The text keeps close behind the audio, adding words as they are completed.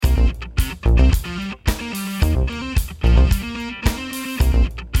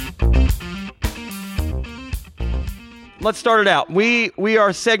let's start it out. We are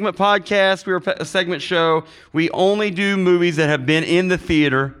a segment podcast. We are a segment show. We only do movies that have been in the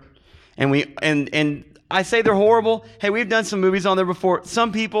theater, and I say they're horrible. Hey, we've done some movies on there before.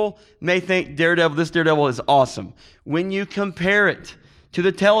 Some people may think this Daredevil is awesome. When you compare it to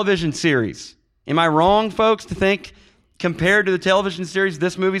the television series, am I wrong, folks, to think compared to the television series,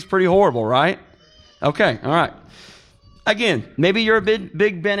 this movie's pretty horrible, right? Okay, all right. Again, maybe you're a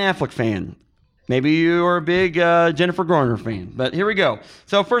big Ben Affleck fan. Maybe you're a big Jennifer Garner fan. But here we go.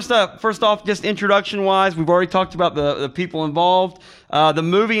 So first off, just introduction-wise, we've already talked about the people involved. The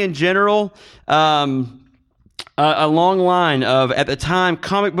movie in general, a long line of, at the time,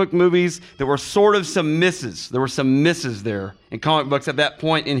 comic book movies that were sort of some misses. There were some misses there in comic books at that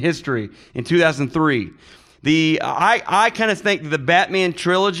point in history, in 2003. I kind of think the Batman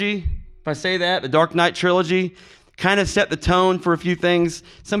trilogy, if I say that, the Dark Knight trilogy, kind of set the tone for a few things.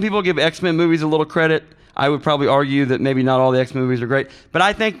 Some people give X-Men movies a little credit. I would probably argue that maybe not all the X-Men movies are great. But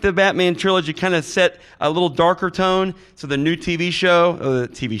I think the Batman trilogy kind of set a little darker tone. So the new TV show,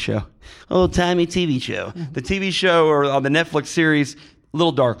 old-timey TV show. The TV show or the Netflix series, a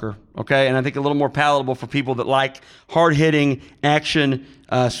little darker, okay? And I think a little more palatable for people that like hard-hitting action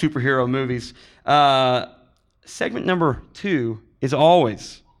superhero movies. Segment number 2 is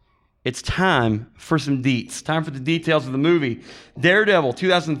always, it's time for some deets. Time for the details of the movie. Daredevil,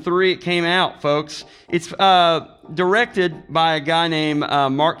 2003, it came out, folks. It's directed by a guy named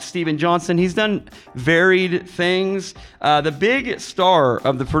Mark Steven Johnson. He's done varied things. The big star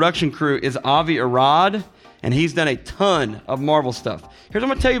of the production crew is Avi Arad, and he's done a ton of Marvel stuff. Here's what I'm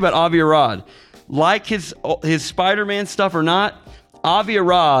going to tell you about Avi Arad. Like his Spider-Man stuff or not, Avi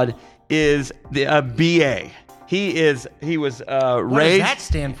Arad is a BA. He was raised. What does that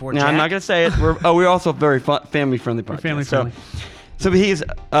stand for, Jack? No, I'm not going to say it. We're also a very family-friendly podcast. Family friendly. So he's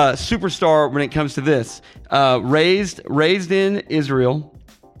a superstar when it comes to this. Raised in Israel,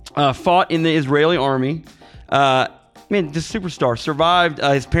 fought in the Israeli army. Just superstar. Survived.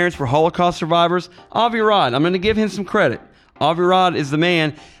 His parents were Holocaust survivors. Avi Arad, I'm going to give him some credit. Avi Arad is the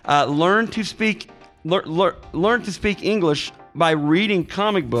man. Learned to speak English by reading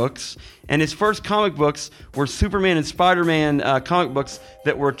comic books, and his first comic books were Superman and Spider-Man comic books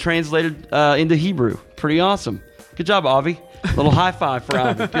that were translated into Hebrew. Pretty awesome. Good job, Avi. A little high five for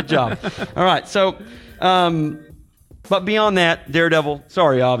Avi. Good job. All right, so, but beyond that, Daredevil,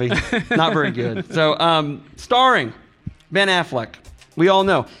 sorry, Avi, not very good. So, starring Ben Affleck. We all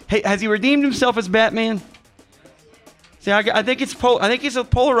know. Hey, has he redeemed himself as Batman? See, I think he's a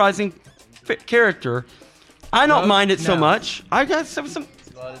polarizing character. I don't mind it so much. I got some. Slow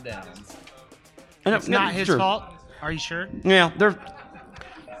it down. It's not his fault. Are you sure? Yeah,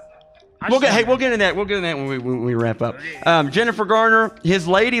 we'll get into that. We'll get into that when we wrap up. Jennifer Garner, his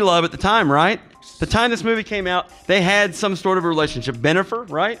lady love at the time, right? The time this movie came out, they had some sort of a relationship. Bennifer,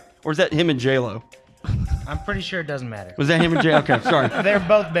 right? Or is that him and J-Lo? I'm pretty sure it doesn't matter. Was that him and J-Lo? Okay, sorry. They're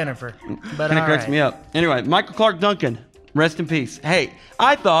both Bennifer. But kind of cracks me up. Anyway, Michael Clark Duncan, rest in peace. Hey,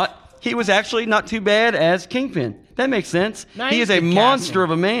 I thought he was actually not too bad as Kingpin. That makes sense. No, he is a monster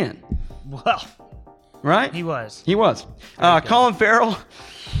of a man. Well, right? He was. Colin Farrell.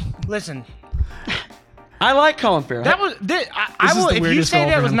 Listen. I like Colin Farrell. That was. If you say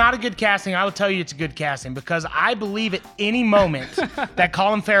that was not a good casting, I will tell you it's a good casting because I believe at any moment that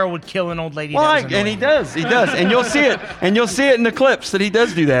Colin Farrell would kill an old lady. And he does, and you'll see it, in the clips that he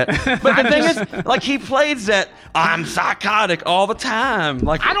does do that. But the thing is, like he plays that I'm psychotic all the time.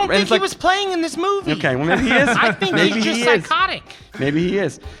 Like I don't think he was playing in this movie. Okay, well maybe he is. I think he's just psychotic. Maybe he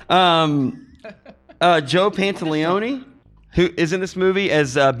is. Joe Pantoliano, who is in this movie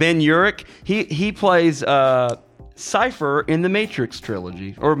as Ben Urich. He plays Cypher in the Matrix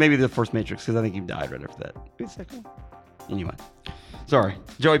trilogy, or maybe the first Matrix, because I think he died right after that. Maybe the second one. Anyway, sorry,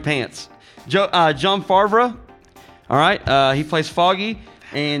 Joey Pants. John Favreau. All right, he plays Foggy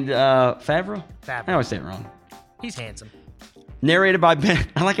and Favreau. I always say it wrong. He's handsome. Narrated by Ben.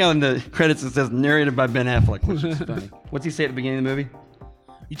 I like how in the credits it says narrated by Ben Affleck, which is funny. What's he say at the beginning of the movie?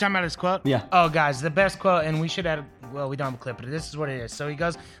 You talking about his quote? Yeah. Oh, guys, the best quote, and we should add. Well, we don't have a clip, but this is what it is. So he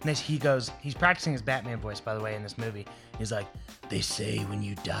goes. He's practicing his Batman voice, by the way, in this movie. He's like, "They say when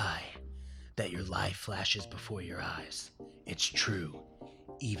you die, that your life flashes before your eyes. It's true,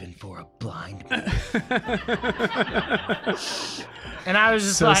 even for a blind man." And I was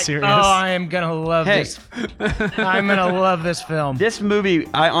just so serious. Oh, I am gonna love this. I'm gonna love this film. This movie,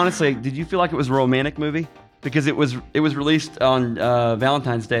 I honestly, did you feel like it was a romantic movie? because it was released on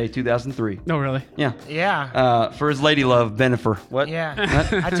Valentine's Day 2003. No, really? Yeah. Yeah. For his lady love, Bennifer. What? Yeah.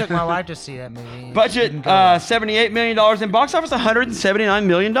 I took my wife to see that movie. Budget Didn't go. $78 million, and box office $179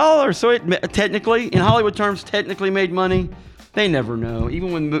 million. So it technically, in Hollywood terms, technically made money. They never know,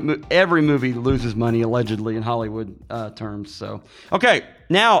 even when every movie loses money allegedly in Hollywood terms. So, okay,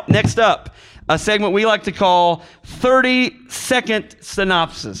 now next up, a segment we like to call 30-second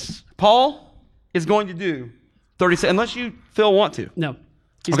synopsis. Paul is going to do 30 seconds, unless you, Phil, want to. No.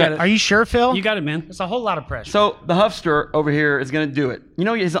 He's Okay. got it. Are you sure, Phil? You got it, man. It's a whole lot of pressure. So the Huffster over here is going to do it. You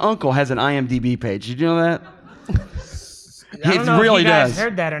know, his uncle has an IMDb page. Did you know that? I don't know really if you guys does.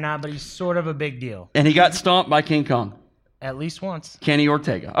 heard that or not, but he's sort of a big deal. And he got stomped by King Kong. At least once. Kenny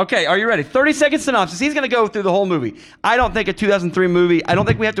Ortega. Okay, are you ready? 30-second synopsis. He's going to go through the whole movie. I don't think a 2003 movie, I don't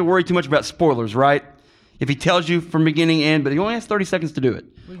think we have to worry too much about spoilers, right? If he tells you from beginning to end, but he only has 30 seconds to do it.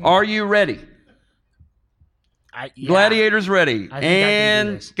 Are you ready? Yeah. Gladiator's ready. I think I can do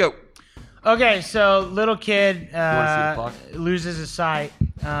And this. go. Okay, so little kid the clock? loses his sight.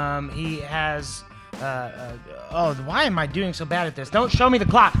 He has. Why am I doing so bad at this? Don't show me the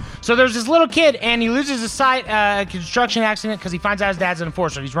clock. So there's this little kid, and he loses his sight, a construction accident, because he finds out his dad's an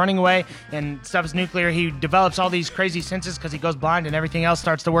enforcer. He's running away, and stuff is nuclear. He develops all these crazy senses because he goes blind, and everything else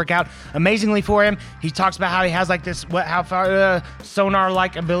starts to work out amazingly for him. He talks about how he has like this,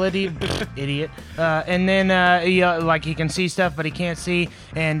 sonar-like ability, idiot. And then he can see stuff, but he can't see.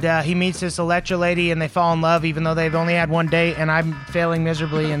 And he meets this Electra lady, and they fall in love, even though they've only had one date. And I'm failing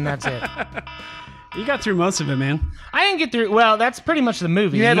miserably, and that's it. You got through most of it, man. I didn't get through. Well, that's pretty much the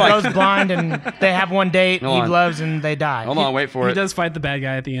movie. You He had, like- goes blind, and they have one date. Hold He on. loves, and they die. Hold on, wait for He it. does fight the bad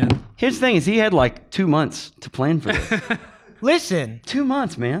guy at the end. Here's the thing is he had like 2 months to plan for this. Listen, 2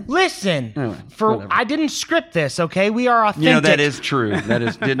 months, man. listen. Anyway, For whatever. I didn't script this. Okay, we are authentic. You know, that is true. That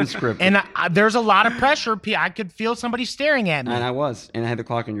is didn't script it. And there's a lot of pressure. I could feel somebody staring at me. And I was, and I had the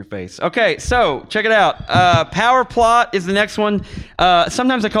clock in your face. Okay, so check it out. Power plot is the next one.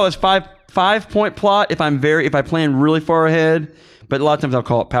 Sometimes I call this 5-point plot if I plan really far ahead, but a lot of times I'll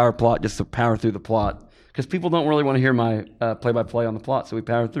call it power plot just to power through the plot because people don't really want to hear my play-by-play on the plot, so we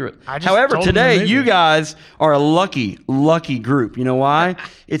power through it. I just However, told them today the movie. you guys are a lucky group. You know why?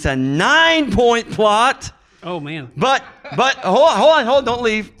 It's a 9-point plot. Oh, man. But hold on, don't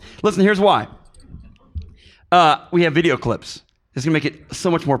leave. Listen, here's why. We have video clips. It's gonna make it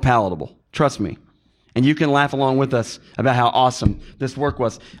so much more palatable. Trust me, and you can laugh along with us about how awesome this work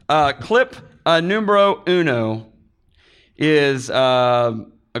was. Clip numero uno is a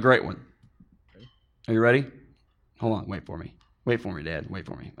great one. Are you ready? Hold on, wait for me. Wait for me, Dad. Wait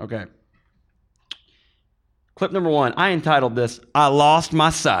for me. Okay. Clip number 1. I entitled this "I Lost My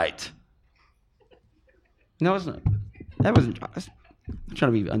Sight." No, it's not. That wasn't. I was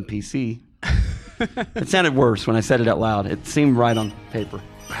trying to be un-PC. It sounded worse when I said it out loud. It seemed right on paper.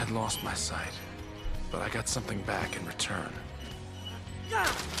 I had lost my sight, but I got something back in return.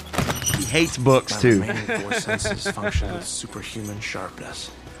 He hates books My too. remaining 4 senses function with superhuman sharpness.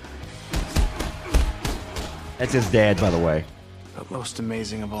 That's his dad, by the way. But most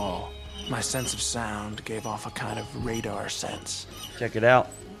amazing of all, my sense of sound gave off a kind of radar sense. Check it out.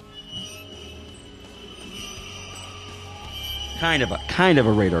 Kind of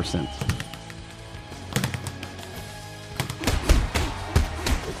a radar sense.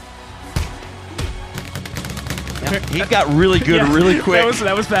 Yeah, he got really good really quick.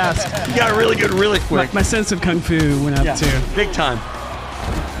 That was fast. He got really good really quick. My sense of kung fu went up Yeah, too. big time.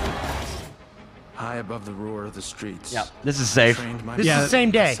 High above the roar of the streets. Yeah, this is safe. Trained my This Yeah. is the same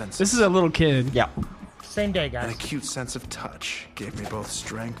day. senses. This is a little kid. Yeah. Same day, An guys. acute sense of touch gave me both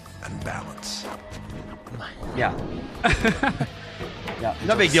strength and balance. Yeah. Yeah.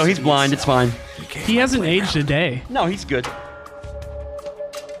 No big deal. He's blind. It's fine. Became He my hasn't playground. aged a day. No, he's good.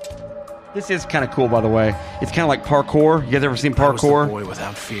 This is kind of cool, by the way. It's kind of like parkour. You guys ever seen I was the parkour? boy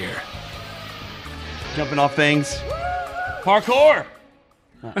without fear. Jumping off things. Parkour!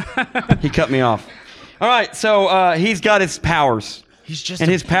 He cut me off. All right, so he's got his powers. He's just.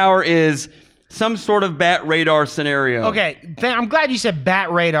 And his power is some sort of bat radar scenario. Okay, I'm glad you said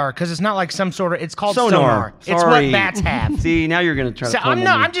bat radar because it's not like some sort of. It's called Sonar. sonar. It's Sorry. what bats have. See, now you're going to try to pummel me.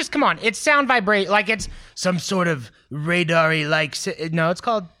 I'm just come on. It's sound vibrate like it's some sort of radar-y like. No, it's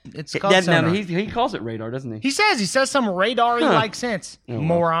called sonar. He calls it radar, doesn't he? He says some radar-y like sense.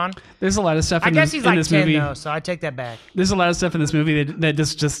 Moron. There's a lot of stuff I in, guess he's in like this 10 movie. though, so I take that back. There's a lot of stuff in this movie that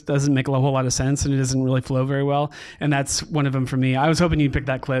just doesn't make a whole lot of sense, and it doesn't really flow very well. And that's one of them for me. I was hoping you'd pick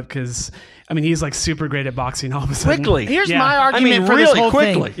that clip because, I mean, he's like super great at boxing all of a sudden. Quickly. Here's Yeah. my argument I mean, for this really whole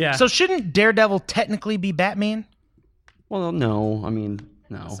quickly. thing. Yeah. So shouldn't Daredevil technically be Batman? Well, no. I mean,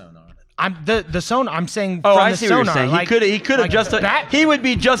 no. I'm the sonar. I'm saying Oh, from I the see sonar. what you're saying. Like, He could have like justified. Bat- He would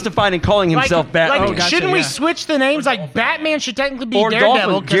be justified in calling himself Batman. Oh, gotcha, shouldn't we yeah. switch the names? Like Batman should technically be Or Daredevil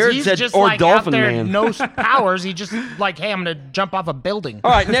Dolphin. because Jared he's said, just or like Dolphin out there, Man. no powers. He just like, hey, I'm gonna jump off a building. All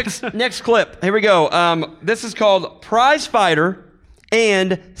right, next clip. Here we go. This is called Prize Fighter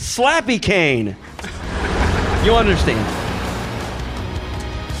and Slappy Cane. You'll understand.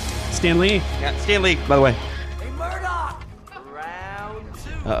 Stan Lee. Yeah, Stan Lee, by the way. Hey, Murdoch! Round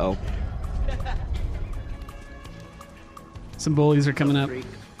 2. Uh-oh. Some bullies are coming up.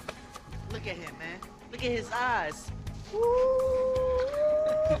 Look at him, man. Look at his eyes.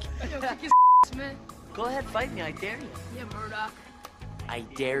 Man. Go ahead, fight me. I dare you. Yeah, Murdoch. I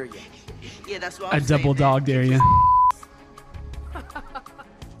dare you. Yeah, that's what I I'm saying, double man. dog dare you.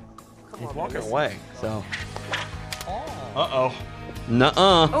 He's walking away, so. Uh-oh.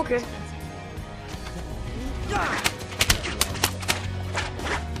 Nuh-uh. Okay.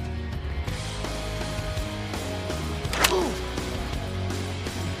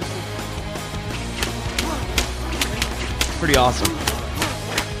 Pretty awesome.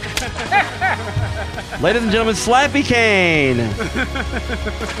 Ladies and gentlemen, Slappy Cane.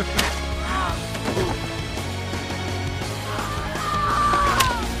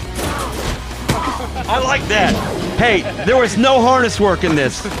 I like that. Hey, there was no harness work in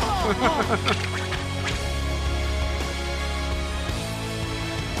this.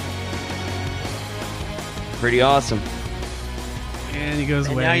 Pretty awesome. And he goes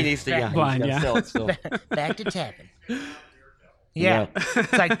And away. now he needs to, yeah, Blind, he's gotta yeah. sell it still. Back to tapping. Yeah.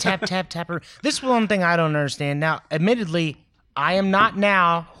 It's like tap, tap, tapper. This is one thing I don't understand. Now, admittedly, I am not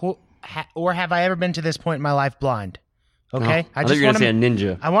now, or have I ever been to this point in my life blind. Okay? I thought you were going to say a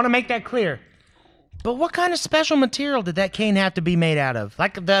ninja. I want to make that clear. But what kind of special material did that cane have to be made out of?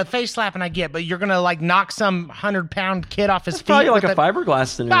 Like the face slapping I get, but you're going to like knock some 100-pound kid off his feet. Probably like with a fiberglass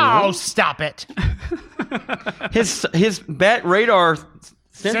scenario. Oh, stop it. His bat radar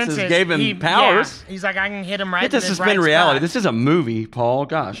senses gave him powers. Yeah. He's like, I can hit him right Get in to his suspend right reality. spot. This is a movie, Paul.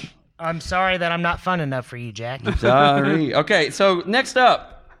 Gosh. I'm sorry that I'm not fun enough for you, Jack. Sorry. Okay, so next up,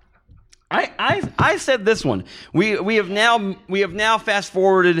 I said this one. We have now fast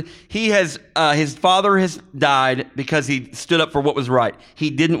forwarded. He has his father has died because he stood up for what was right. He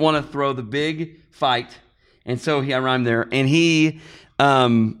didn't want to throw the big fight, and so I rhymed there. And he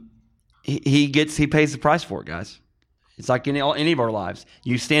pays the price for it, guys. It's like in any of our lives.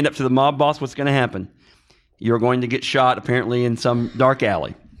 You stand up to the mob boss. What's going to happen? You're going to get shot, apparently, in some dark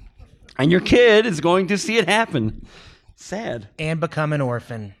alley. And your kid is going to see it happen. Sad. And become an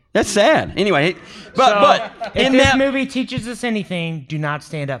orphan. That's sad. Anyway, but If in this that movie teaches us anything, do not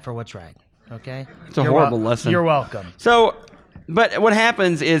stand up for what's right. Okay? It's a horrible lesson. You're welcome. So, but what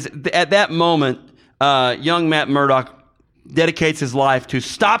happens is at that moment, young Matt Murdock dedicates his life to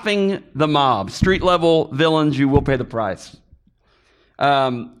stopping the mob. Street level villains, you will pay the price.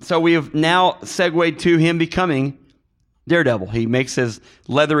 So we have now segued to him becoming Daredevil. He makes his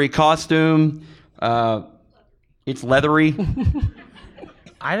leathery costume. It's leathery.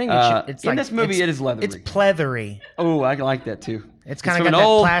 I think it's in like, this movie, it is leathery. It's pleathery. Oh, I like that too. It's kind of from got an that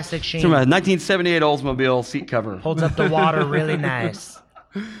old- plastic sheen. It's from a 1978 Oldsmobile seat cover. Holds up the water really nice.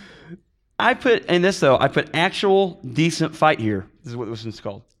 I put actual decent fight here. This is what this one's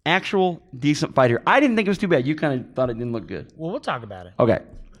called. Actual decent fight here. I didn't think it was too bad. You kind of thought it didn't look good. Well, we'll talk about it. Okay.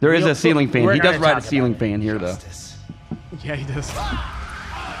 There is a ceiling fan. we're He does gonna ride a talk ceiling about it. fan here, though. Yeah, he does.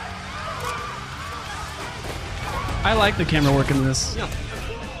 I like the camera work in this.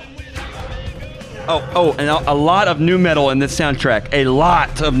 Oh, and a lot of new metal in this soundtrack. A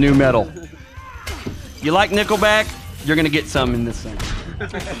lot of new metal. You like Nickelback? You're going to get some in this thing.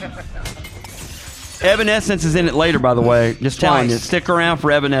 Evanescence is in it later, by the way. Just telling you. Twice. Stick around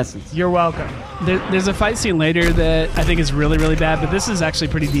for Evanescence. You're welcome. There's a fight scene later that I think is really, really bad, but this is actually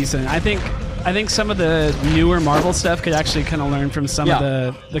pretty decent. I think some of the newer Marvel stuff could actually kind of learn from some Yeah.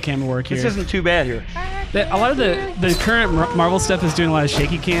 of the camera work here. This isn't too bad here. A lot of the current Marvel stuff is doing a lot of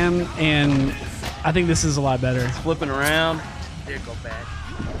shaky cam, and I think this is a lot better. Flipping around. There go back.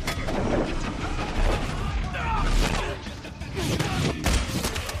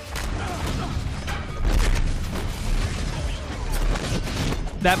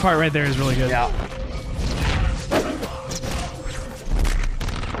 That part right there is really good. Yeah.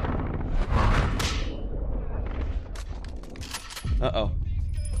 Uh-oh.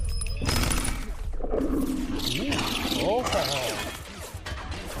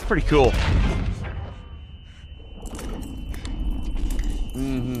 It's pretty cool. A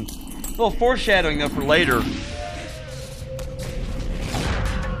little foreshadowing, though, for later.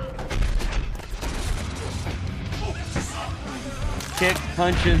 Kick,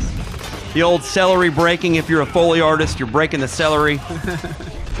 punches. The old celery breaking. If you're a Foley artist, you're breaking the celery.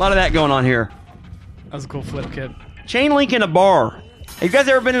 A lot of that going on here. That was a cool flip, Kip. Chain link in a bar. Have you guys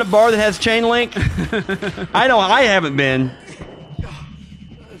ever been in a bar that has chain link? I know I haven't been.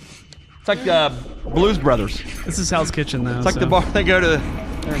 It's like Blues Brothers. This is Hell's Kitchen, though. It's like the bar they go to.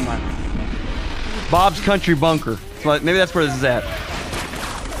 Never mind. Bob's Country Bunker. Maybe that's where this is at.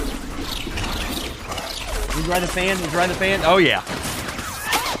 He's riding the fan. He's riding the fan. Oh yeah.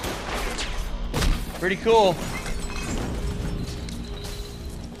 Pretty cool.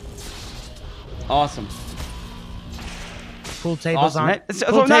 Awesome. Pool tables Awesome. on. So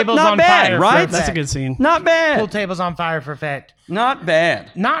Pool not tables on bad, fire. right? For That's a effect. good scene. Not bad. Pool tables on fire for effect. Not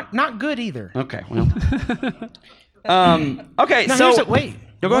bad. Not good either. Okay. Well. Okay. Now, so here's wait.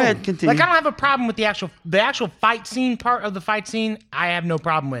 No, go ahead. Continue. Like I don't have a problem with the actual fight scene part of the fight scene. I have no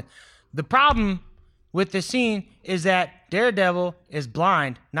problem with. The problem with the scene is that Daredevil is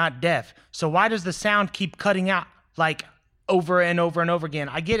blind, not deaf. So why does the sound keep cutting out like over and over and over again?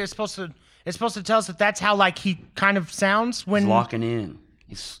 I get it's supposed to tell us that that's how like he kind of sounds when He's locking in.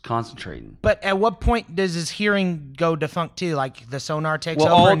 He's concentrating. But at what point does his hearing go defunct too? Like the sonar takes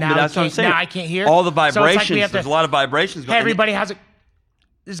Well, over. all, Now that's what I'm saying. Now I can't hear. All the So it's vibrations. like we have There's to, a lot of vibrations going hey, on. everybody, how's it?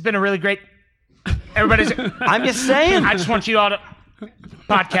 This has been a really great. Everybody's. I'm just saying. I just want you all to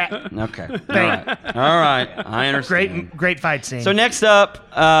podcast. Okay. All right. All right. I understand. Great fight scene. So next up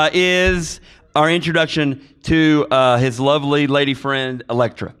is our introduction to his lovely lady friend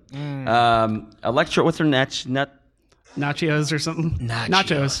Elektra. Elektra, what's her Nachos or something.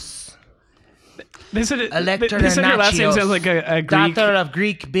 Nachos. They said it. Electra They said her last name Nachos. sounds like a Greek. Daughter of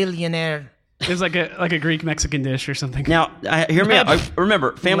Greek billionaire. It was like a Greek Mexican dish or something. Now, hear me out.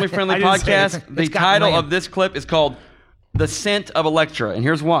 Remember, family-friendly I didn't say podcast. it. The It's got title lamb. of this clip is called "The Scent of Elektra," and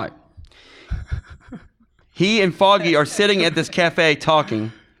here's why. He and Foggy are sitting at this cafe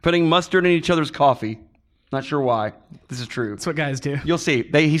talking, putting mustard in each other's coffee. Not sure why. This is true. That's what guys do. You'll see.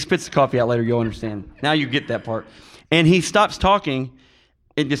 He spits the coffee out later. You'll understand. Now you get that part. And he stops talking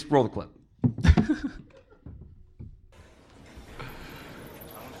and just roll the clip.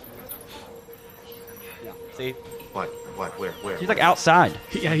 Yeah. See? What? Where? He's like outside.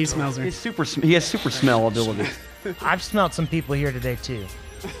 Yeah, he smells her. He has super smell ability. I've smelled some people here today too.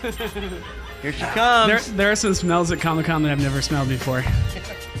 Here she comes. There are some smells at Comic-Con that I've never smelled before.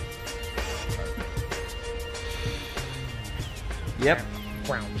 Yep.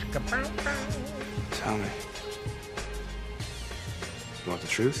 Tell me. You want the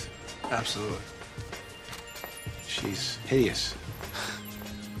truth? Absolutely. She's hideous.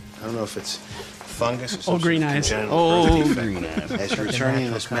 I don't know if it's fungus or some Old green sort of eyes. congenital Oh, birth defect. green eyes. As you're returning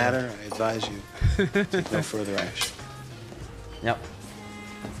in this matter, I advise you take no further action. Yep.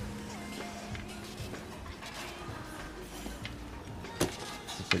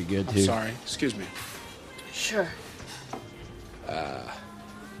 This is pretty good, I'm too. sorry. Excuse me. Sure.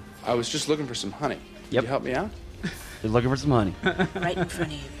 I was just looking for some honey. Can Yep. you help me out? You're looking for some honey. Right in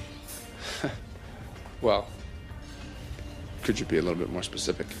front of you. Well, could you be a little bit more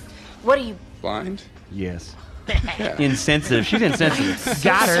specific? What are you? Blind? Yes. Yeah. Insensitive. She's insensitive.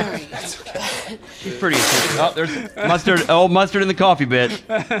 Got her. Sorry. She's pretty insensitive. Oh, there's mustard. Oh, mustard in the coffee bit.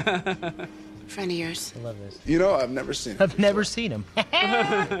 Friend of yours. I love this. You know, I've never seen him. I've never seen him.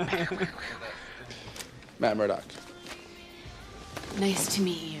 Matt Murdock. Nice to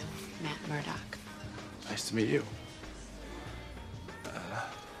meet you, Matt Murdock. Nice to meet you.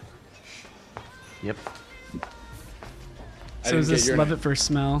 Yep. I So didn't is get this your love name. at first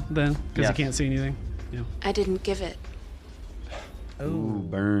smell then? Because Yes. you can't see anything. Yeah. I didn't give it. Ooh,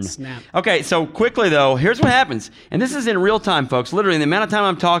 burn. Snap. Okay, so quickly though, here's what happens. And this is in real time, folks. Literally, in the amount of time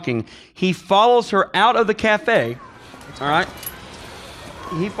I'm talking, he follows her out of the cafe. All right?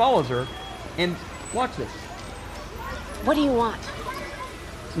 He follows her. And watch this. What do you want?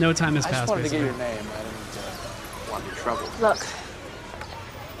 No time has I just passed. wanted to get basically. your name. I didn't want your trouble. Look.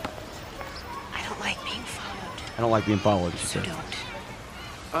 I don't like being followed. I don't like being followed, she So said.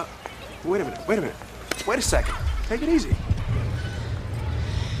 don't. Wait a minute. Wait a second. Take it easy.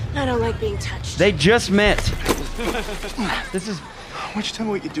 I don't like being touched. They just met. This is Why don't you tell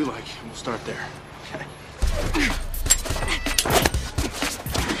me what you do like, and we'll start there.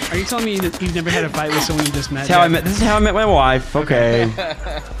 Are you telling me that you've never had a fight with someone you just met? how I yet? met. This is how I met my wife. Okay.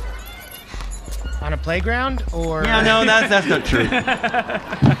 On a playground or? Yeah, no, that's not true.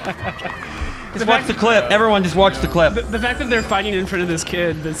 Just watch the clip. Everyone, just watch the clip. The fact that they're fighting in front of this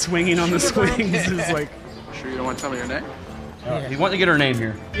kid that's swinging on the swings is like, Sure you don't want to tell me your name? You want to get her name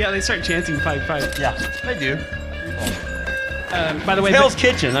here? yeah, they start chanting fight, fight. Yeah, they do. By the way, Hell's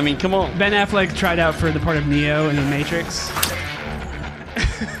Kitchen. I mean, come on. Ben Affleck tried out for the part of Neo in The Matrix.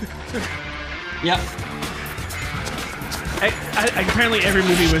 Yep. Apparently, every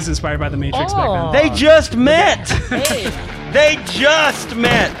movie was inspired by The Matrix back then. They just met. Hey, They just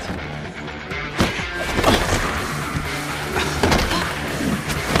met.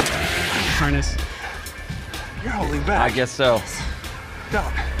 Harness. You're holding I back. guess so.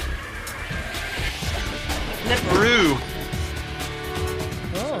 Don't. Nipperoo.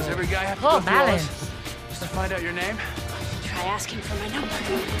 Does every guy have to oh, go through all balance. this just to find out your name? Try asking for my number.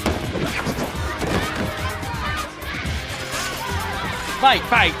 Fight,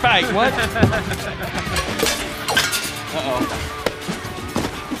 fight, fight. What? Uh-oh.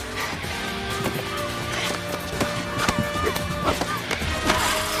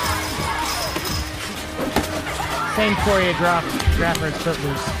 Same choreographer as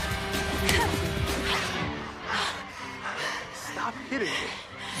Footloose. Stop hitting me.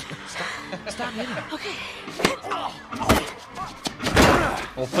 Stop hitting him. Okay.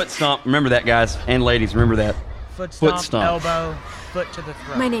 Well, foot stomp. Remember that, guys and ladies. Remember that. Foot Foot stomp, stomp. elbow, foot to the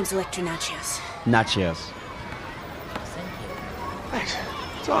throat. My name's Electra Nachos. Nachos. Thanks.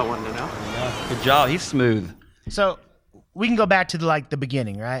 That's all I wanted to know. Good job. He's smooth. So we can go back to the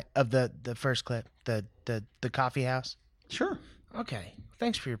beginning, right? Of the first clip, the coffee house. Sure. Okay.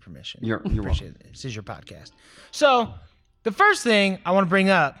 Thanks for your permission. You're Appreciate it. This is your podcast. So the first thing I want to bring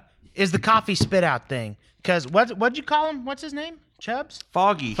up is the coffee spit out thing. Because what'd you call him? What's his name? Chubbs?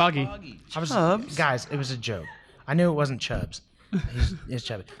 Foggy. Foggy. Chubbs. Guys, it was a joke. I knew it wasn't Chubbs. He's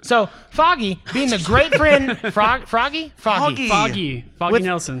chubby. So Foggy, being the great friend, Froggy? Foggy. Foggy With-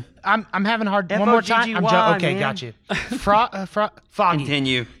 Nelson. I'm having a hard. One more time. Okay, man. got you. Foggy.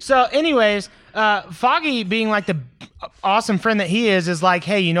 Continue. So, anyways, Foggy, being like the awesome friend that he is like,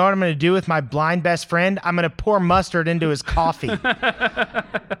 hey, you know what I'm going to do with my blind best friend? I'm going to pour mustard into his coffee.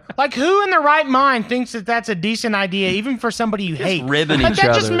 Like, who in their right mind thinks that that's a decent idea, even for somebody you hate? ribbing Like, each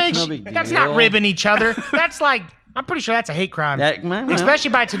that just other. makes It's no big that's not deal. ribbing each other. That's like, I'm pretty sure that's a hate crime, Well. especially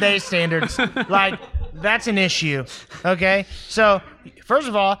by today's standards. Like, that's an issue. Okay, so first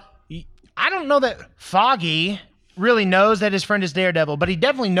of all, I don't know that Foggy really knows that his friend is Daredevil, but he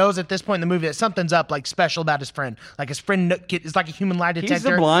definitely knows at this point in the movie that something's up, like special about his friend. Like his friend is like a human lie detector. He's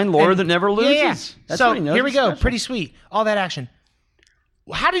the blind lawyer that never loses. Yeah. That's So what he knows here we is go. special. Pretty sweet. All that action.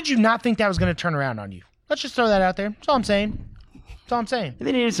 How did you not think that was going to turn around on you? Let's just throw that out there. That's all I'm saying. That's all I'm saying.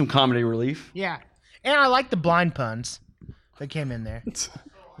 They needed some comedy relief. Yeah. And I like the blind puns that came in there.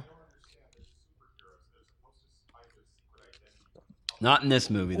 Not in this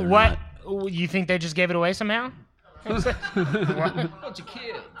movie. They're What? not. You think they just gave it away somehow? Bunch of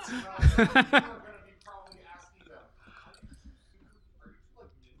kids.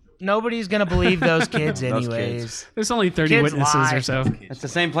 Nobody's going to believe those kids Those anyways. kids. There's only 30 Kids witnesses lie. or so. It's the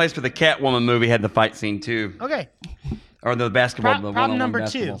same place where the Catwoman movie had the fight scene too, Okay. or the basketball. the Problem one-on-one number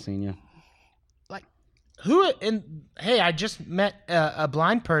basketball 2. Scene, yeah. Like, who? And hey, I just met a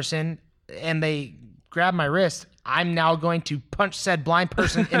blind person, and they grabbed my wrist. I'm now going to punch said blind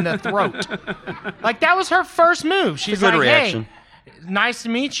person in the throat. Like, that was her first move. She's Good like, reaction. "Hey, nice to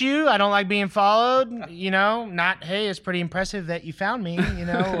meet you. I don't like being followed. You know, not hey, it's pretty impressive that you found me. You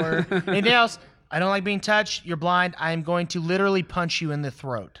know, or anything else. I don't like being touched. You're blind. I am going to literally punch you in the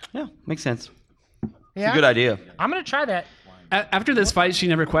throat." Yeah, makes sense. It's Yeah, a good idea. I'm gonna try that. After this fight, she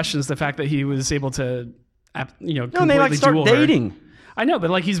never questions the fact that he was able to, No, completely they like start duel her. dating. I know,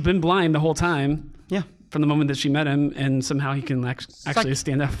 but like he's been blind the whole time Yeah, from the moment that she met him, and somehow he can actually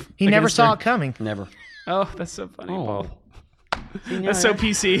stand up. He never against saw her. it coming. never. Oh, that's so funny, Oh. Paul. That's so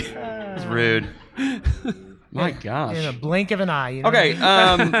PC. It's rude. My gosh. In a blink of an eye. You know? Okay.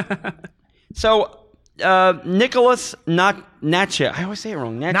 So Nicholas Nacho. I always say it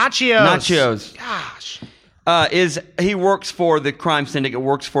wrong. Nachios. Nachos. He works for the crime syndicate,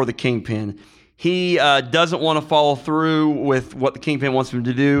 works for the Kingpin. He doesn't want to follow through with what the Kingpin wants him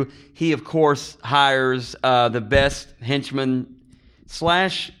to do. He, of course, hires the best henchman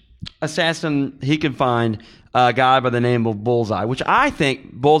 / assassin he can find, a guy by the name of Bullseye, which I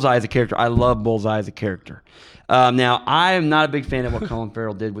think Bullseye is a character. I love Bullseye as a character. Now, I am not a big fan of what Colin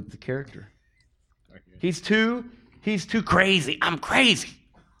Farrell did with the character. He's too crazy. I'm crazy.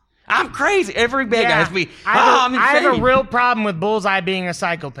 Every bad guy has to be. I'm I have a insane." real problem with Bullseye being a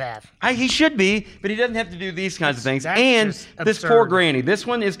psychopath. He should be, but he doesn't have to do these kinds of things. That's And just this absurd. poor granny. This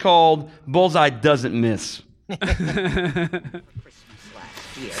one is called Bullseye Doesn't Miss. Christmas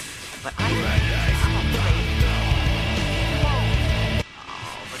last year, but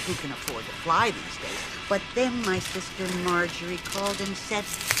but who can afford to fly these days? But then my sister Marjorie called and said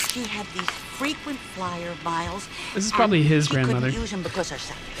she had these frequent flyer miles. This is probably and his she grandmother. couldn't use them because her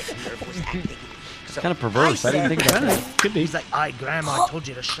sciatic nerve was acting. So Kind of perverse. I didn't think about that. Could be. He's like, "All right, Grandma, I told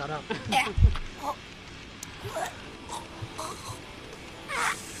you to shut up."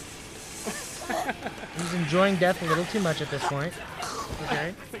 He's enjoying death a little too much at this point.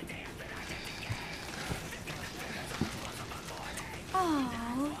 Okay.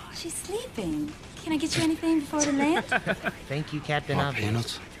 Oh, she's sleeping. Can I get you anything before the land? Thank you, Captain More Obvious.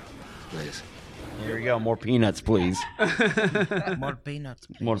 peanuts? Please. Here we go. More peanuts, please. More peanuts,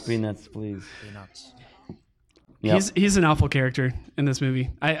 please. More peanuts, please. Peanuts. Yep. He's an awful character in this movie.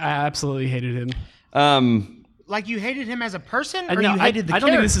 I absolutely hated him. Like you hated him as a person, I or you hated the I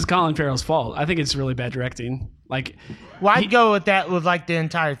don't think this character? is Colin Farrell's fault. I think it's really bad directing. Like, Well, I'd go with that with like the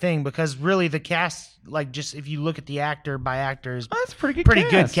entire thing because really the cast, like just if you look at the actor by actor, is That's a pretty good good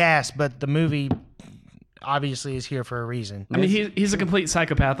cast. cast, but the movie obviously is here for a reason. I mean, he's a complete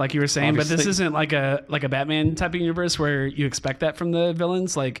psychopath, like you were saying. But this Obviously. isn't like a Batman type of universe where you expect that from the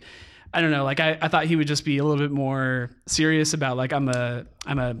villains. Like, I don't know. Like, I thought he would just be a little bit more serious about like I'm a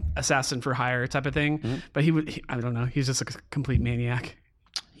assassin for hire type of thing. Mm-hmm. But I don't know. He's just a complete maniac.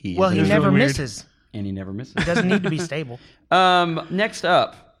 He Well, is he a- never really weird. misses. and he never misses. He doesn't need to be stable. Next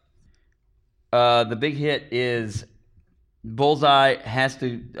up, the big hit is Bullseye has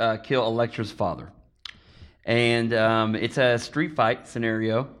to kill Elektra's father. And it's a street fight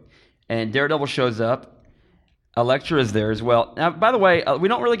scenario. And Daredevil shows up. Elektra is there as well. Now, by the way, we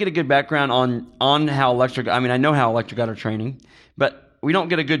don't really get a good background on how Elektra... I mean, I know how Elektra got her training, but we don't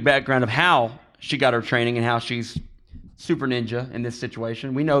get a good background of how she got her training and how she's super ninja in this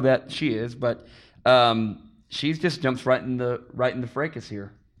situation. We know that she is, but she just jumps right in the fracas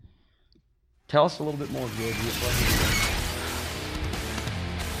here. Tell us a little bit more, George.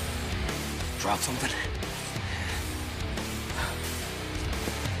 Drop something.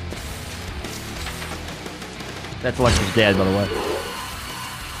 That's Elektra's dad, by the way.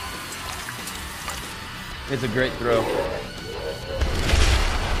 It's a great throw.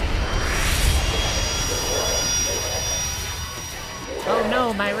 Oh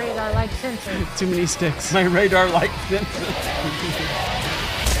no, my radar like sensor. Too many sticks. My radar like Simpson.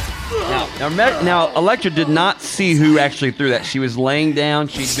 Now, Elektra did not see who actually threw that. She was laying down.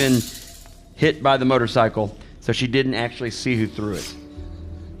 She'd been hit by the motorcycle, so she didn't actually see who threw it.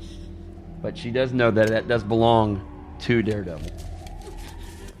 But she does know that that does belong to Daredevil.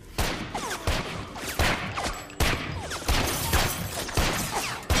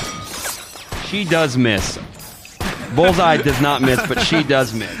 She does miss. Bullseye does not miss, but she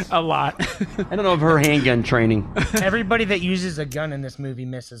does miss. A lot. I don't know of her handgun training. Everybody that uses a gun in this movie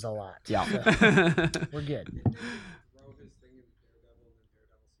misses a lot. Yeah. We're good.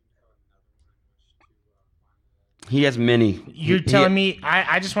 He has many. You're telling me,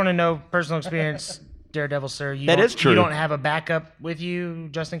 I just want to know personal experience, Daredevil, sir. That is true. You don't have a backup with you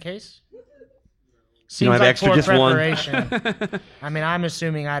just in case? Seems You don't have like extra, poor just one? preparation. I mean, I'm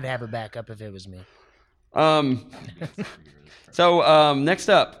assuming I'd have a backup if it was me. So next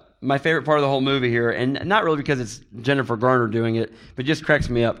up, my favorite part of the whole movie here, and not really because it's Jennifer Garner doing it, but just cracks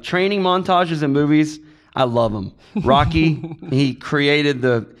me up. Training montages in movies, I love them. Rocky, he created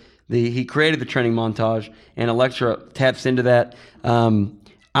the training montage, and Elektra taps into that.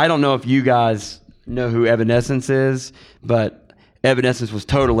 I don't know if you guys know who Evanescence is, but Evanescence was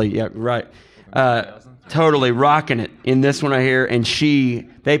totally totally rocking it in this one right here. And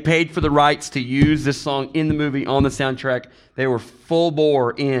they paid for the rights to use this song in the movie on the soundtrack. They were full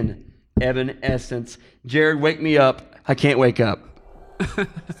bore in Evanescence. Jared, wake me up. I can't wake up. Here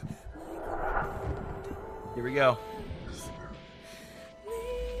we go.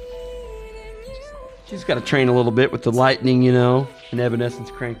 She's got to train a little bit with the lightning, and Evanescence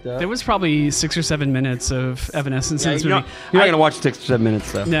cranked up. There was probably 6 or 7 minutes of Evanescence in this You're movie. not going to watch 6 or 7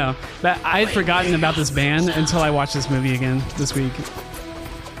 minutes, though. No, but I had forgotten about this band until I watched this movie again this week.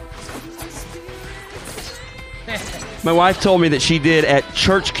 My wife told me that she did at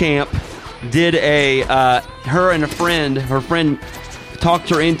church camp, her and her friend talked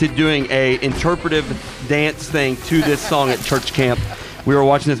her into doing a interpretive dance thing to this song at church camp. We were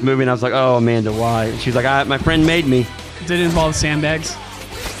watching this movie and I was like, oh, Amanda, why? And she's like, my friend made me. Did it involve sandbags?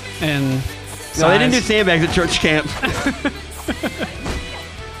 And No, they didn't do sandbags at church camp.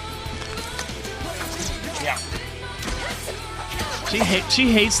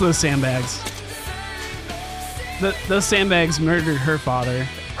 She hates those sandbags. Those sandbags murdered her father.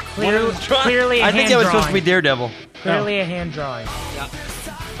 Clearly a I think hand that was supposed to be drawing. Daredevil. Clearly a hand drawing. Yeah.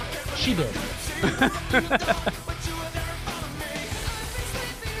 She did.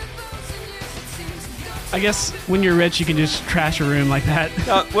 I guess when you're rich, you can just trash a room like that.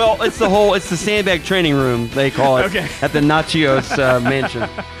 Well, it's the sandbag training room, they call it, Okay. at the Nachios mansion.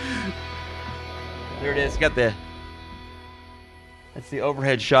 There it is. Got the... That's the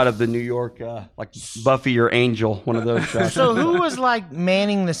overhead shot of the New York, like Buffy or Angel, one of those shots. So who was like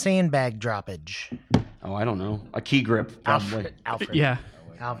manning the sandbag droppage? Oh, I don't know. A key grip, probably. Alfred. Yeah.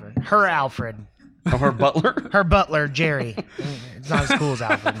 Alfred. Her Alfred. Oh, her butler? Her butler, Jerry. It's not as cool as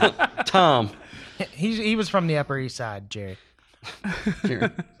Alfred. Tom. He was from the Upper East Side, Jerry.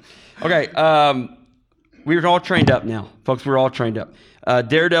 Okay, we were all trained up now. Folks, we're all trained up.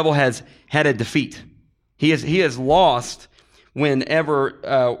 Daredevil has had a defeat. He has lost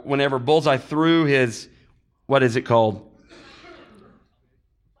whenever Bullseye threw his, what is it called?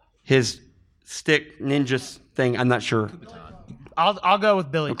 His stick ninja thing. I'm not sure. I'll go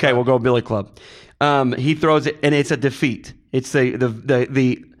with Billy. Okay, we'll go Billy Club. He throws it, and it's a defeat. It's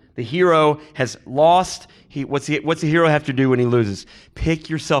the hero has lost. What's the hero have to do when he loses? Pick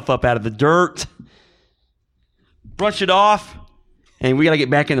yourself up out of the dirt, brush it off, and we got to get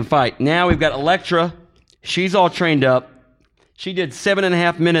back in the fight. Now we've got Elektra. She's all trained up. She did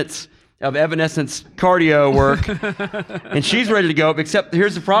 7.5 minutes of Evanescence cardio work, and she's ready to go. Except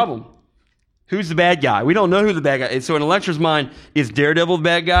here's the problem. Who's the bad guy? We don't know who the bad guy is. So in Elektra's mind, is Daredevil the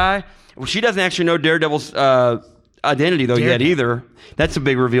bad guy? Well, she doesn't actually know Daredevil's identity, though, yet either. That's a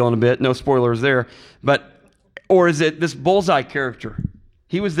big reveal in a bit. No spoilers there. Or is it this Bullseye character?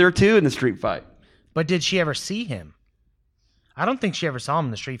 He was there, too, in the street fight. But did she ever see him? I don't think she ever saw him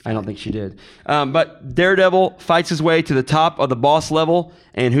in the street fight. I don't think she did. But Daredevil fights his way to the top of the boss level.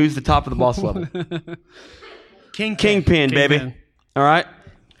 And who's the top of the boss level? Kingpin, baby. All right?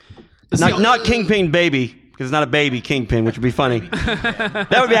 Not Kingpin baby, because it's not a baby Kingpin, which would be funny.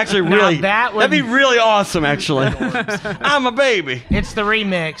 That would be actually really that'd be really awesome, actually. I'm a baby. It's the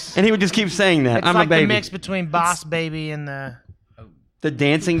remix. And he would just keep saying that. It's I'm like a baby. the mix between Boss Baby and the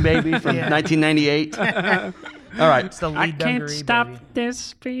Dancing Baby from 1998. All right. It's the lead I can't dungaree, stop baby.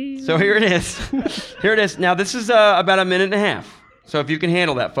 this beat. So here it is. Here it is. Now, this is about a minute and a half. So if you can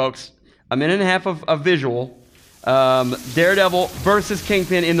handle that, folks. A minute and a half of visual. Daredevil versus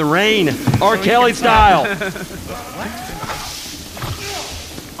Kingpin in the rain. R. Kelly style.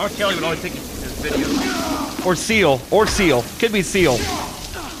 R. Kelly would always take his video. Or Seal. Could be Seal.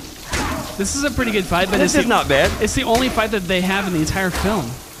 This is a pretty good fight, but This is not bad. It's the only fight that they have in the entire film.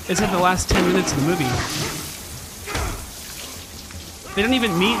 It's at the last 10 minutes of the movie. They don't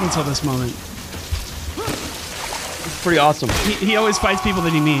even meet until this moment. It's pretty awesome. He always fights people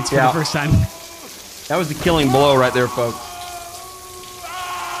that he meets for the first time. That was the killing blow right there, folks.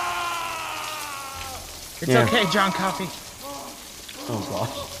 It's okay, John Coffey. Oh,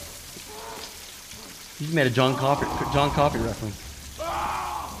 gosh. You made a John Coffey reference.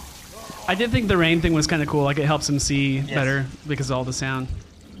 I did think the rain thing was kind of cool. Like, it helps him see better because of all the sound.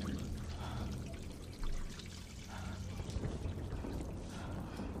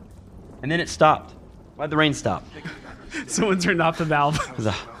 And then it stopped. Why'd the rain stop? Someone turned off the valve.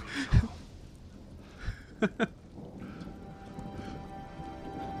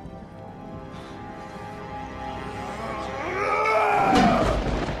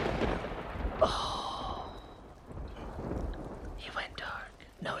 He went dark.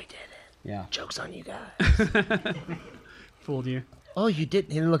 No, he didn't. Yeah. Joke's on you guys. Fooled you. Oh, you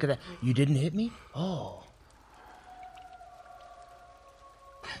didn't. Hey, look at that. You didn't hit me? Oh.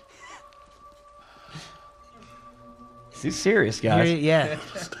 He's serious, guys. Yeah.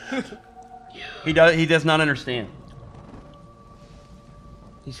 He does not understand.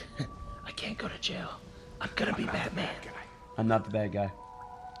 I can't go to jail. I'm gonna be Batman. I'm not the bad guy.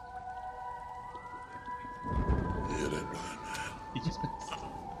 Yeah, that blind man.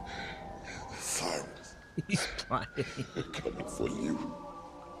 Cyrus. He's blind. Coming for you.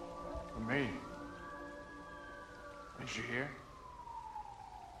 For me? Did you hear?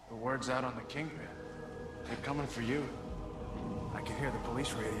 The word's out on the Kingpin. They're coming for you. I can hear the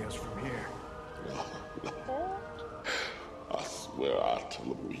police radios from here. I swear I'll tell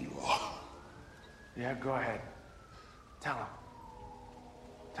them who you are. Yeah, go ahead. Tell them.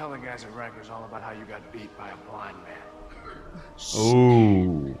 Tell the guys at Rikers all about how you got beat by a blind man.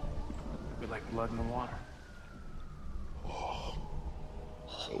 Ooh. Be like blood in the water.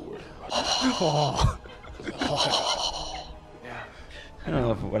 So worried about Yeah. I don't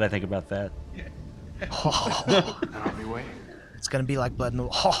know what I think about that. And I'll be waiting. It's gonna be like blood in the.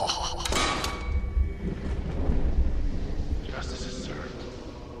 Justice is served.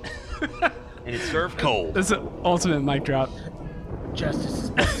 And it's served cold. That's an ultimate mic drop. Justice has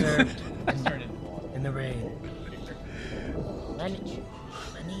been served. In the rain.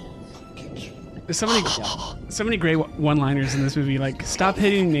 There's so many great one-liners in this movie. Like, stop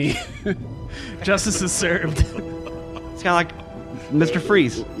hitting me. Justice is served. It's kind of like Mr.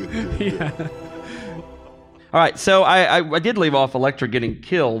 Freeze. Yeah. All right, so I did leave off Elektra getting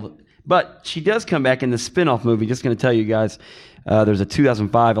killed, but she does come back in the spin-off movie. Just going to tell you guys, there's a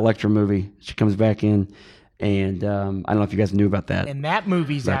 2005 Elektra movie. She comes back in, and I don't know if you guys knew about that. And that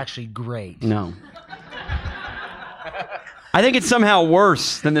movie's actually great. No. I think it's somehow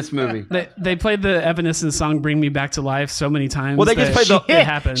worse than this movie. They played the Evanescence song "Bring Me Back to Life" so many times. Well, they just played the. It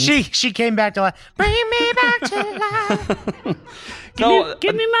happened. She came back to life. Bring me back to life.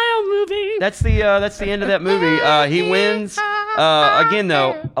 Give me my own movie. That's the end of that movie. He wins. Again,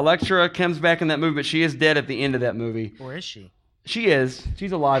 though, Elektra comes back in that movie, but she is dead at the end of that movie. Or is she? She is.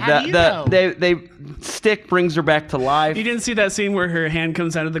 She's alive. How do you know? They stick brings her back to life. You didn't see that scene where her hand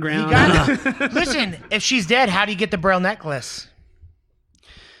comes out of the ground? Listen, if she's dead, how do you get the Braille necklace?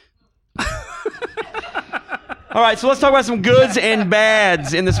 All right, so let's talk about some goods and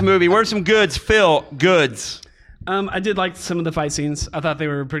bads in this movie. Where's some goods? Phil, goods. I did like some of the fight scenes. I thought they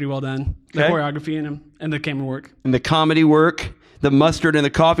were pretty well done. The Okay. choreography in them and the camera work. And the comedy work, the mustard and the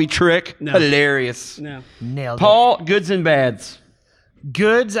coffee trick, No. hilarious. No. Nailed it. Paul, goods and bads.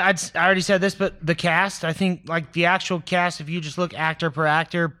 Goods, I already said this, but the cast, I think, like the actual cast, if you just look actor per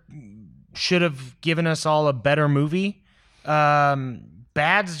actor, should have given us all a better movie.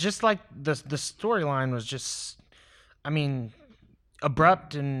 Bads, just like the storyline was just, I mean,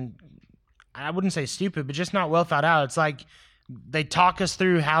 abrupt and I wouldn't say stupid, but just not well thought out. It's like they talk us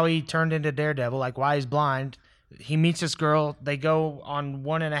through how he turned into Daredevil, like why he's blind. He meets this girl. They go on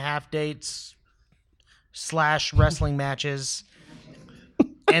 1.5 dates / wrestling matches.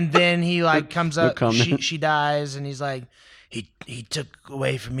 And then he like comes up, she dies, and he's like, he took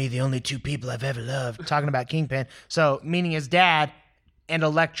away from me the only 2 people I've ever loved. Talking about Kingpin. So meaning his dad and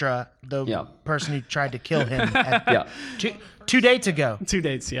Elektra, the person who tried to kill him at, 2 dates ago. 2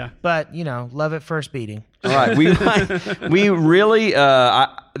 dates, yeah. But love at first beating. All right, we really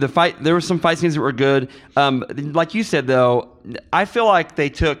the fight. There were some fight scenes that were good. Like you said, though, I feel like they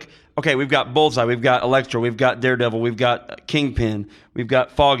took. Okay, we've got Bullseye, we've got Elektra, we've got Daredevil, we've got Kingpin, we've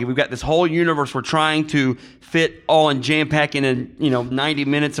got Foggy, we've got this whole universe we're trying to fit all and jam pack in 90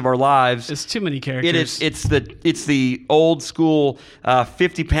 minutes of our lives. It's too many characters. It's the old school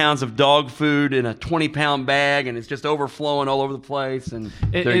 50 pounds of dog food in a 20-pound bag, and it's just overflowing all over the place. And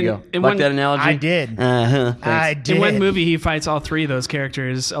there you go. Like that analogy? I did. I did. In one movie, he fights all 3 of those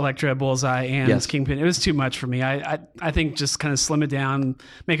characters: Elektra, Bullseye, and Yes. Kingpin. It was too much for me. I think just kind of slim it down,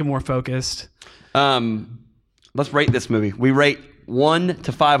 make it more focused. Let's rate this movie. We rate 1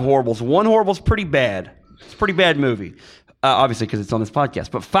 to 5 horribles. 1 horrible's pretty bad. It's a pretty bad movie, obviously because it's on this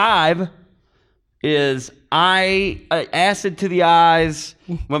podcast. But 5 is acid to the eyes.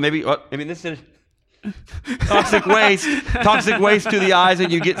 Well, maybe this is toxic waste to the eyes,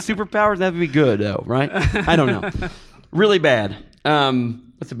 and you get superpowers. That would be good, though, right? I don't know. Really bad.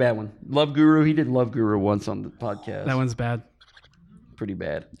 What's a bad one? Love Guru. He did Love Guru once on the podcast. That one's bad. Pretty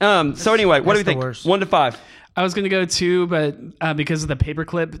bad. So anyway, what do we think? Worst. 1 to 5. I was going to go 2, but because of the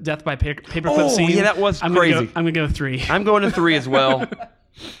paperclip, death by paperclip scene. Yeah, that was crazy. I'm going to go 3. I'm going to 3 as well.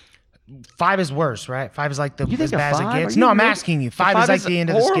 5 is worse, right? 5 is like You think as a bad as 5? it gets. Are you No, I'm really- asking you. 5 is like the end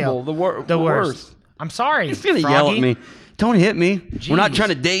of the scale. horrible. The worst. I'm sorry. He's going to yell at Froggy. me. Don't hit me. We're not Jeez. trying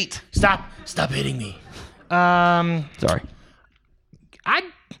to date. Stop hitting me. Sorry.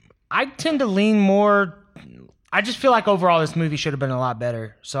 I tend to lean more. I just feel like overall this movie should have been a lot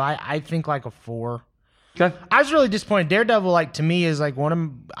better. So I think like a 4. Okay. I was really disappointed. Daredevil, like to me, is like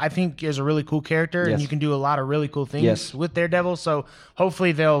I think is a really cool character, Yes. and you can do a lot of really cool things Yes. with Daredevil. So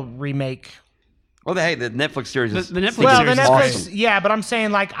hopefully they'll remake. Well, hey, the Netflix series is The Netflix Well, series the is Netflix, awesome. yeah, but I'm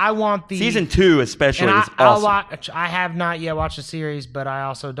saying like I want the Season 2 especially And is I'll awesome. watch. I have not yet watched the series, but I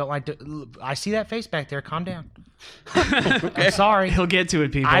also don't like to. I see that face back there. Calm down. I'm sorry. He'll get to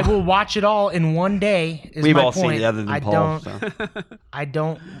it, people. I will watch it all in one day. Is We've my all point. seen it other than I Paul. don't. So. I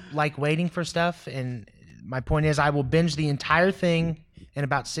don't like waiting for stuff, and my point is, I will binge the entire thing in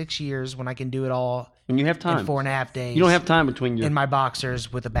about 6 years when I can do it all And you have time. in 4.5 days. You don't have time between your... in my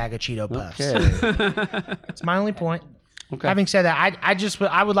boxers with a bag of Cheeto Puffs. Okay. That's my only point. Okay. Having said that,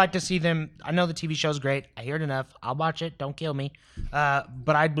 I would like to see them. I know the TV show's great. I hear it enough. I'll watch it. Don't kill me.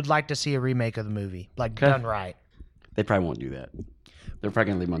 But I would like to see a remake of the movie, like done right. They probably won't do that. They're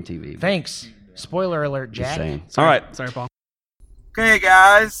probably going to leave them on TV. Thanks. Spoiler alert, Just Jack. saying. All right. Sorry, Paul. Okay,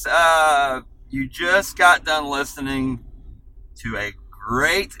 guys. You just got done listening to a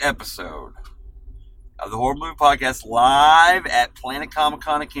great episode of the Horror Movie Podcast live at Planet Comic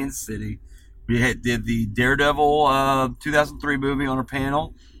Con in Kansas City. We did the Daredevil 2003 movie on our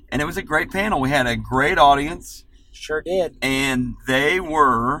panel, and it was a great panel. We had a great audience. Sure did. And they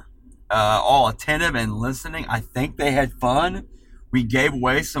were all attentive and listening. I think they had fun. We gave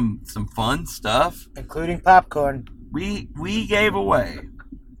away some fun stuff, including popcorn. We gave away,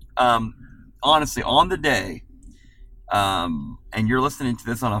 honestly, on the day, and you're listening to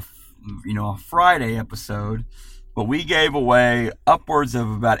this on a Friday episode, but we gave away upwards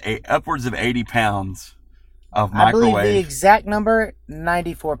of 80 pounds of microwave. I believe the exact number,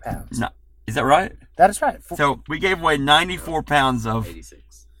 94 pounds. No, is that right? That is right. So we gave away 94 pounds of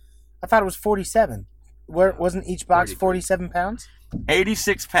 86. I thought it was 47. Where wasn't each box 47 pounds?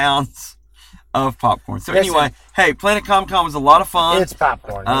 86 pounds of popcorn. So Listen, anyway, hey, Planet Comic Con was a lot of fun. It's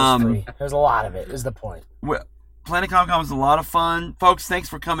popcorn. It's free. There's a lot of it, is the point. Planet Comic Con was a lot of fun. Folks, thanks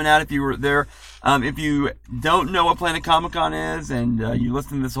for coming out if you were there. If you don't know what Planet Comic Con is and you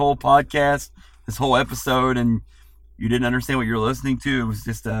listened to this whole podcast, this whole episode, and you didn't understand what you were listening to, it was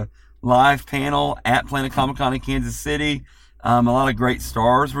just a live panel at Planet Comic Con in Kansas City. A lot of great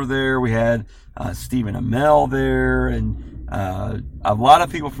stars were there. We had Stephen Amell there, and a lot of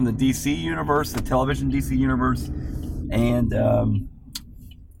people from the DC universe, the television DC universe, and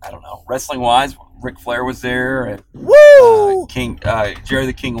I don't know, wrestling wise, Ric Flair was there, and Woo! Jerry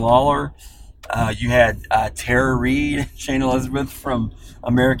the King Lawler. You had Tara Reid, Shane Elizabeth from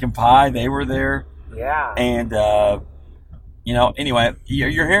American Pie. They were there. Yeah. And anyway,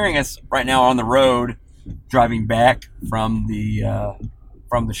 you're hearing us right now on the road, driving back from the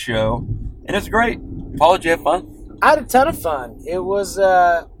show, and it's great. Paul, did you have fun? I had a ton of fun. It was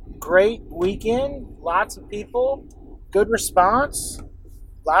a great weekend. Lots of people, good response,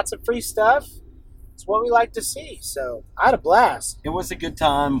 lots of free stuff. It's what we like to see. So I had a blast. It was a good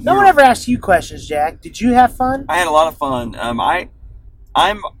time. No one ever asked you questions, Jack. Did you have fun? I had a lot of fun.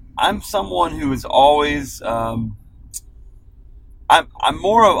 I'm someone who is always I'm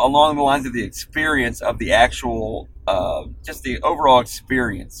more along the lines of the experience of the actual just the overall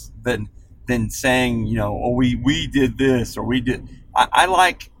experience than saying, we did this or we did. I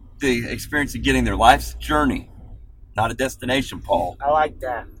like the experience of getting their life's journey, not a destination, Paul. I like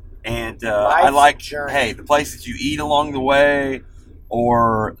that. And I like, the places you eat along the way,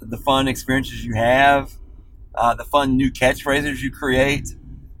 or the fun experiences you have, the fun new catchphrases you create,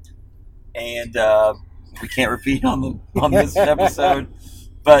 and we can't repeat on this episode,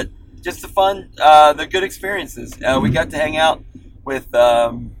 but just the fun, the good experiences. We got to hang out with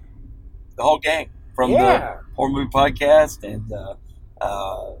the whole gang from the Horror Movie Podcast, and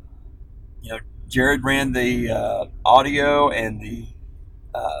Jared ran the audio and the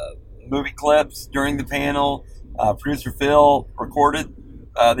movie clips during the panel. Producer Phil recorded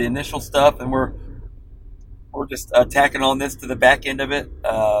the initial stuff, and we're just tacking on this to the back end of it,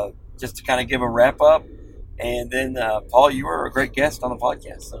 just to kind of give a wrap up. And then Paul, you were a great guest on the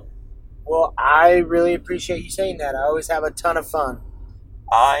podcast. So. Well, I really appreciate you saying that. I always have a ton of fun.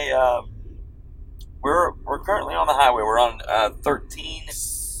 We're currently on the highway. We're on 13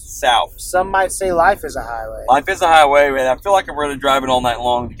 South. Some might say life is a highway. Life is a highway, and I feel like I'm going to drive it all night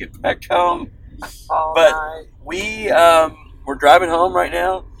long to get back home. But we're driving home right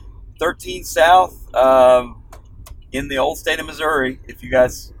now, 13 South, in the old state of Missouri. If you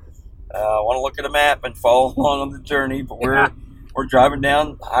guys want to look at a map and follow along on the journey, but we're driving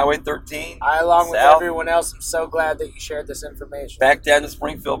down Highway 13. Along with everyone else, I'm so glad that you shared this information. Back down to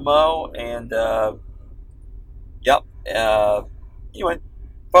Springfield Mo, and anyway,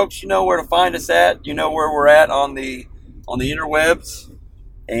 folks, you know where to find us at. You know where we're at on the interwebs,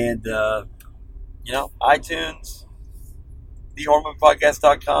 and iTunes,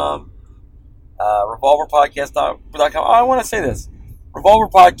 thehorrormoviepodcast.com, revolverpodcast.com. I want to say this: Revolver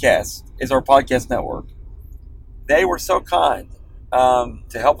Podcast is our podcast network. They were so kind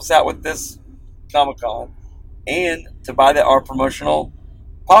to help us out with this Comic-Con and to buy our promotional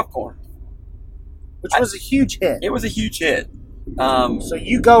popcorn, which was a huge hit. It was a huge hit. So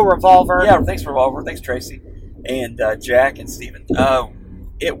you go, Revolver. Yeah, thanks, Revolver. Thanks, Tracy. And Jack and Steven.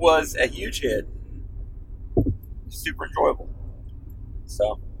 It was a huge hit. Super enjoyable.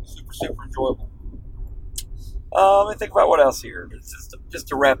 So, super enjoyable. Let me think about what else here. Just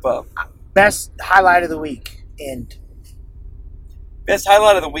to wrap up. Best highlight of the week. Best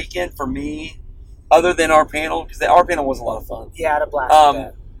highlight of the weekend for me, other than our panel, because our panel was a lot of fun. Yeah, I had a blast with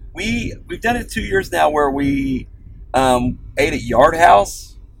that. We've done it 2 years now where we ate at Yard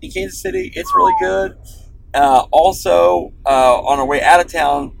House in Kansas City. It's really good. Also, on our way out of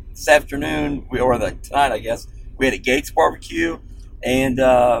town this afternoon, tonight, I guess, we had a Gates Barbecue. And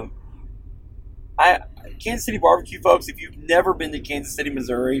Kansas City Barbecue, folks, if you've never been to Kansas City,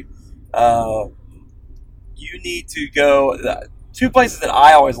 Missouri, you need to go. Two places that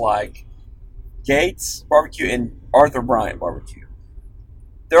I always like, Gates Barbecue and Arthur Bryant Barbecue.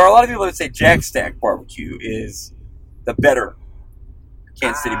 There are a lot of people that say Jack Stack Barbecue is the better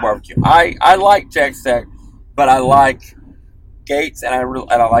Kansas City barbecue. I like Jack Stack, but I like Gates and I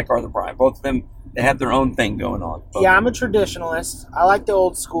like Arthur Bryant. Both of them, they have their own thing going on. Yeah, I'm a traditionalist. I like the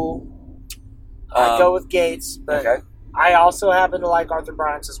old school. I go with Gates, but okay. I also happen to like Arthur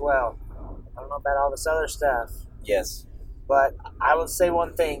Bryant's as well. I don't know about all this other stuff. Yes. But I will say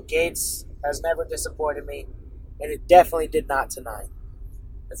one thing. Gates has never disappointed me, and it definitely did not tonight.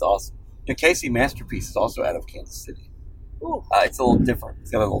 That's awesome. Casey Masterpiece is also out of Kansas City. Ooh. It's a little different.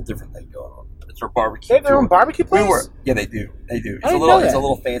 It's got a little different thing going on. It's their barbecue. They have their own barbecue place? Yeah, they do. They do. I didn't know that. It's a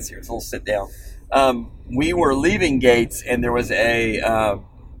little fancier. It's a little sit down. We were leaving Gates, and there was a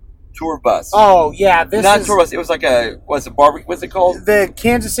tour bus. Oh yeah, Not tour bus. It was like what's it called? The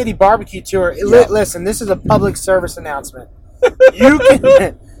Kansas City barbecue tour. Yeah. Listen, this is a public service announcement.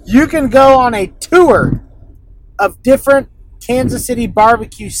 You can go on a tour of different Kansas City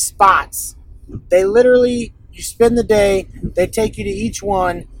barbecue spots. They literally, you spend the day. They take you to each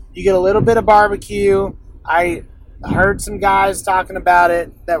one. You get a little bit of barbecue. I heard some guys talking about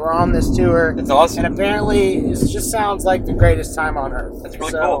it that were on this tour. It's awesome. And apparently, it just sounds like the greatest time on earth. That's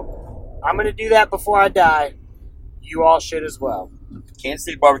really cool. I'm going to do that before I die. You all should as well. Kansas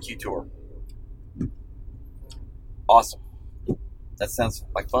City barbecue tour. Awesome. That sounds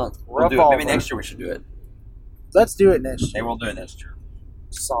like fun. We'll do it. Maybe next year we should do it. Let's do it next year. Maybe we'll do it next year.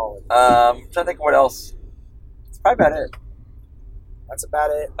 Solid. I'm trying to think of what else. That's probably about it. That's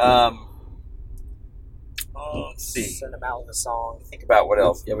about it. Let's see. Send them out with a song. Think about what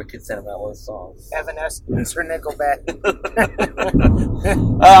else. Yeah, we could send them out with a song. Evanescence or Nickelback.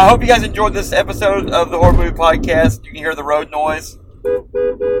 I hope you guys enjoyed this episode of the Horror Movie Podcast. You can hear the road noise.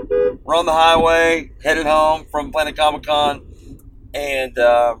 We're on the highway, headed home from Planet Comic Con, and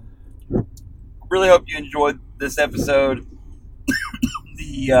really hope you enjoyed this episode.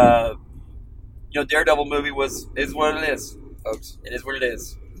 The Daredevil movie is what it is, folks. It is what it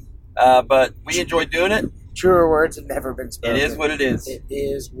is. But we enjoyed doing it. Truer words have never been spoken. It is what it is. It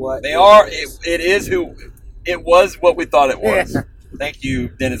is what they are. It is who. It was what we thought it was. Yeah. Thank you,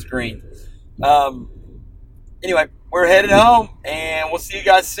 Dennis Green. Anyway, we're headed home, and we'll see you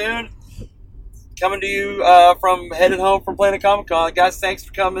guys soon. Coming to you from headed home from Planet Comic Con, guys. Thanks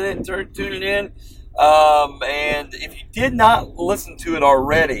for coming in, tuning in. And if you did not listen to it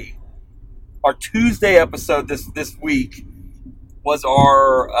already, our Tuesday episode this week was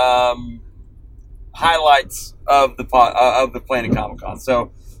our highlights of the Planet Comic Con.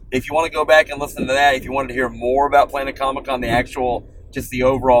 So if you want to go back and listen to that, if you wanted to hear more about Planet Comic Con, just the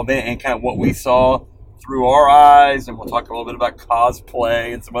overall event and kind of what we saw through our eyes, and we'll talk a little bit about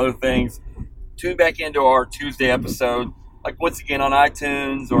cosplay and some other things, tune back into our Tuesday episode, like once again on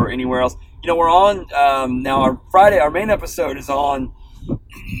iTunes or anywhere else. We're on now. Our Friday, our main episode is on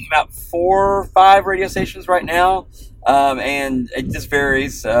about 4 or 5 radio stations right now. And it just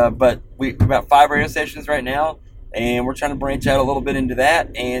varies, but we about 5 radio stations right now, and we're trying to branch out a little bit into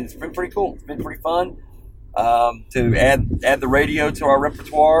that, and it's been pretty cool. It's been pretty fun to add the radio to our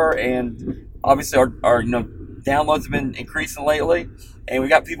repertoire, and obviously our downloads have been increasing lately, and we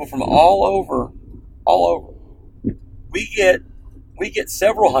got people from all over. We get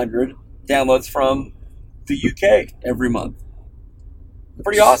several hundred downloads from the UK every month.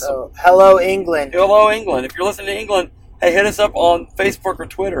 Pretty awesome. So, hello, England. Hello, England. If you're listening to England, hey, hit us up on Facebook or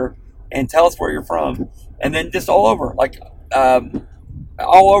Twitter and tell us where you're from. And then just all over,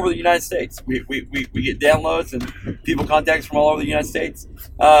 all over the United States. We get downloads and people contact us from all over the United States.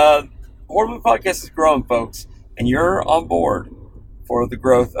 Horror Movie Podcast is growing, folks. And you're on board for the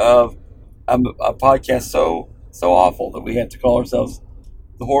growth of a podcast so awful that we have to call ourselves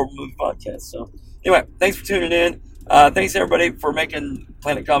the Horror Movie Podcast. So, anyway, thanks for tuning in. Thanks everybody for making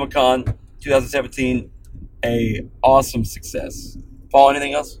Planet Comic Con 2017 a awesome success. Paul,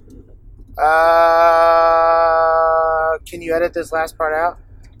 anything else? Can you edit this last part out?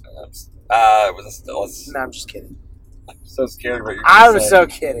 No, I'm just kidding. I'm so scared of what you're I going to was say. so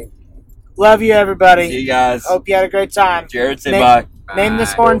kidding. Love you, everybody. See you guys. Hope you had a great time. Jared, say bye. Name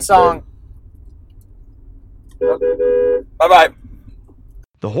this horn song. Bye-bye.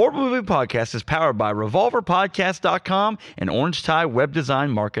 The Horror Movie Podcast is powered by RevolverPodcast.com and Orange Tie Web Design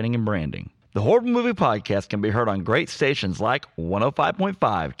Marketing and Branding. The Horror Movie Podcast can be heard on great stations like 105.5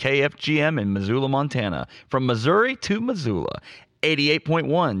 KFGM in Missoula, Montana, from Missouri to Missoula,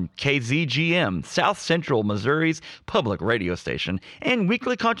 88.1 KZGM, South Central Missouri's public radio station, and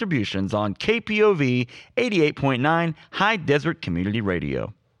weekly contributions on KPOV 88.9 High Desert Community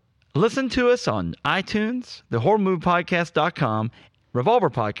Radio. Listen to us on iTunes, thehorrormoviepodcast.com,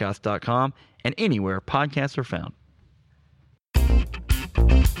 RevolverPodcast.com, and anywhere podcasts are found.